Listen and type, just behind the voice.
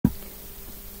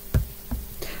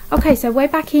Okay, so way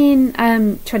back in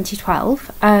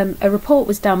 2012, a report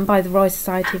was done by the Royal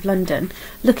Society of London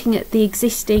looking at the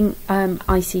existing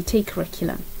ICT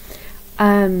curriculum.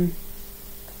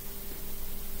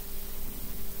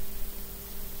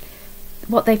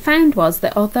 What they found was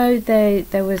that although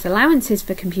there was allowances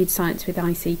for computer science with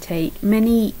ICT,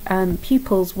 many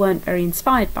pupils weren't very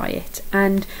inspired by it,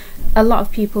 and a lot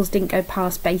of pupils didn't go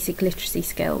past basic literacy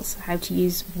skills, how to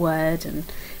use Word and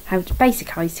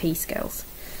basic IT skills.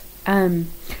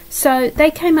 So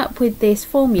they came up with this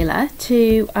formula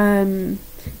to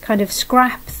kind of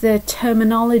scrap the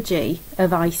terminology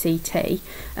of ICT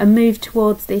and move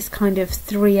towards this kind of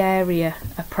three-area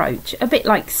approach, a bit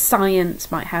like science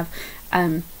might have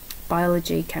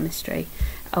biology, chemistry,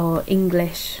 or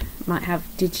English might have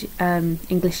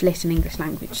English Lit and English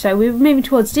Language. So we were moving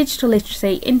towards digital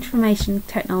literacy, information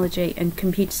technology and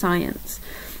computer science,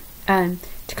 to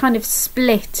kind of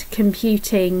split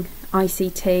computing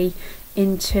ICT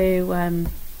into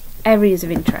areas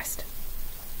of interest.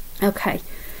 Okay,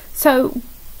 so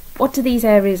what do these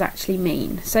areas actually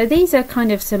mean? So these are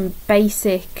kind of some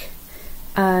basic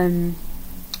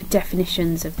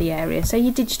definitions of the area. So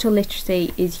your digital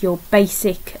literacy is your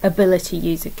basic ability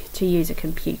to use a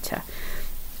computer.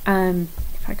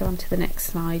 If I go on to the next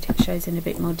slide, it shows in a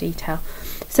bit more detail.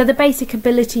 So the basic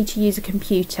ability to use a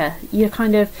computer, your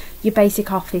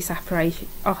basic office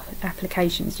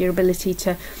applications, your ability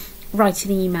to write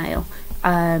an email,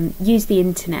 use the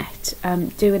internet,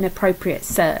 do an appropriate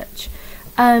search.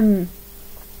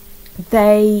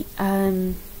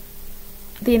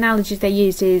 The analogy they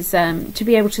use is to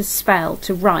be able to spell,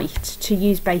 to write, to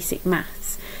use basic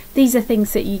maths. These are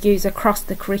things that you use across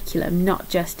the curriculum, not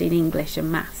just in English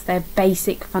and maths. They're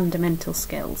basic fundamental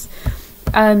skills.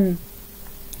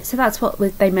 So that's what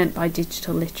they meant by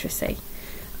digital literacy.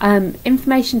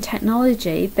 Information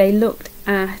technology, they looked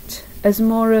at as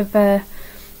more of a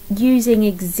using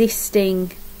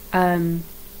existing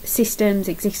systems,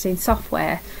 existing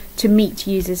software to meet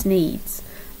users' needs.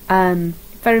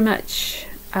 Very much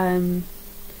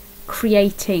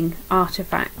creating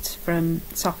artifacts from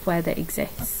software that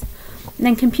exists. And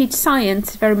then computer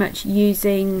science is very much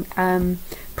using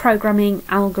programming,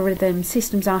 algorithms,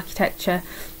 systems architecture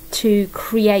to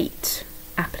create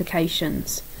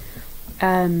applications.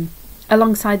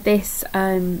 Alongside this,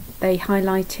 they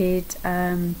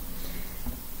highlighted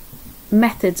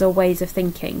methods or ways of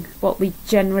thinking, what we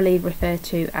generally refer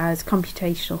to as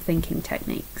computational thinking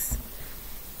techniques.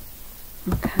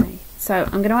 Okay, so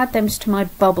I'm going to add them to my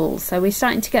bubbles. So we're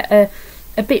starting to get a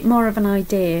bit more of an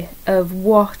idea of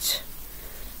what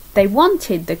they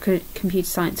wanted the computer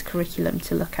science curriculum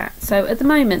to look at. So at the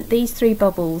moment, these three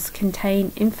bubbles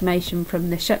contain information from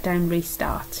the Shutdown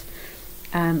Restart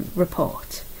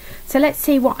report. So let's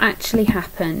see what actually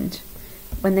happened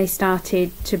when they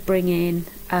started to bring in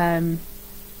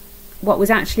what was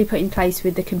actually put in place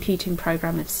with the computing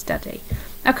programme of study.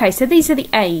 Okay, so these are the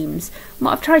aims.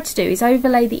 What I've tried to do is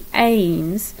overlay the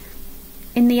aims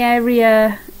in the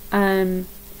area that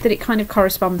it kind of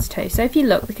corresponds to. So if you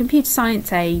look, the computer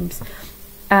science aims,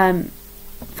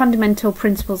 fundamental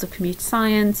principles of computer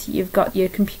science, you've got your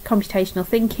computational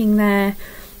thinking there,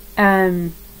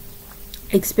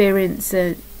 experience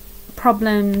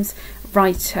problems,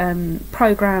 write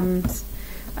programs.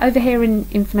 Over here in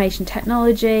information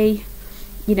technology,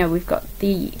 we've got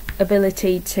the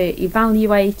ability to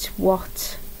evaluate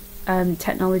what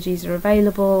technologies are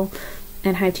available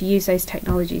and how to use those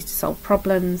technologies to solve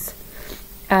problems,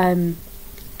 and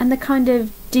the kind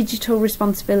of digital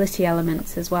responsibility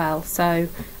elements as well. So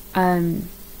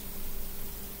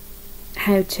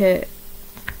how to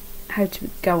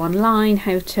go online,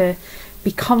 how to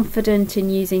be confident in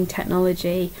using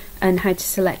technology, and how to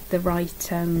select the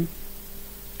right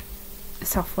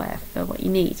software for what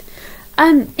you need.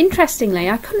 Interestingly,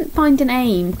 I couldn't find an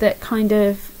aim that kind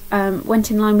of went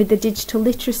in line with the digital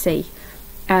literacy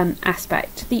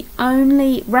aspect. The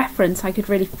only reference I could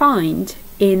really find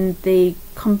in the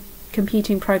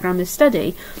computing programme of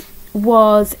study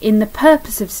was in the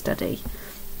purpose of study,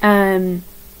 where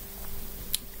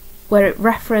it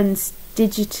referenced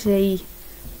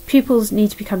pupils need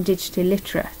to become digitally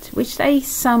literate, which they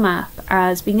sum up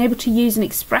as being able to use and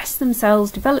express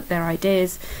themselves, develop their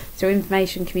ideas through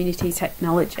information, community,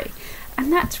 technology.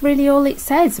 And that's really all it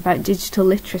says about digital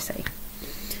literacy.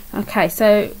 Okay,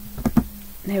 so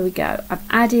there we go. I've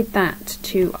added that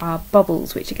to our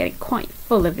bubbles, which are getting quite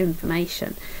full of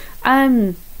information.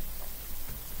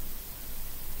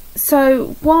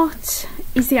 So what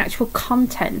is the actual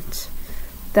content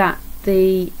that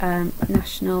the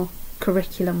national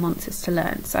curriculum wants us to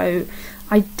learn? So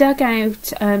I dug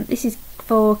out, this is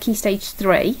for Key Stage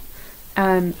 3,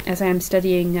 as I am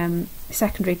studying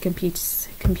secondary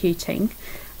computing.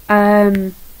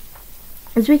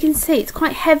 As we can see, it's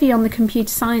quite heavy on the computer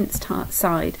science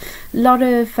side. A lot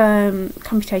of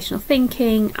computational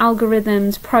thinking,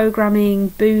 algorithms, programming,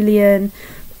 Boolean,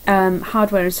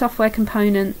 hardware and software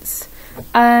components.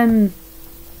 It's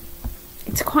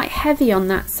quite heavy on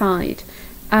that side.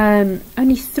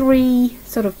 Only 3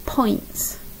 sort of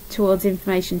points towards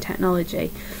information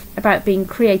technology, about being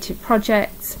creative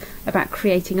projects, about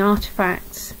creating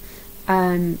artifacts,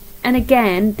 and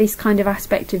again this kind of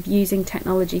aspect of using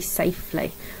technology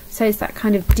safely. So it's that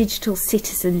kind of digital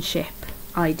citizenship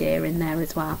idea in there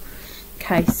as well.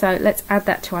 Okay, so let's add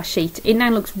that to our sheet. It now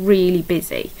looks really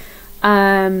busy.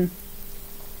 But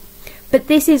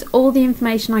this is all the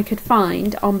information I could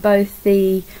find on both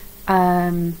the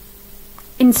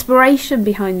inspiration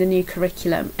behind the new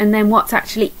curriculum and then what's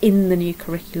actually in the new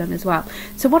curriculum as well.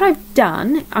 So what I've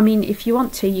done, I mean, if you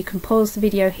want to, you can pause the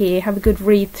video here, have a good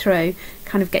read through,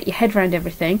 kind of get your head around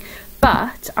everything,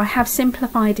 but I have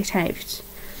simplified it out.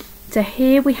 So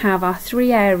here we have our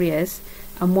 3 areas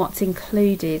and what's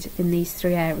included in these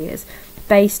 3 areas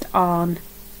based on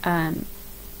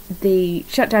the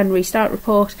shutdown restart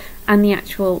report and the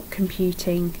actual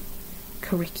computing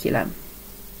curriculum.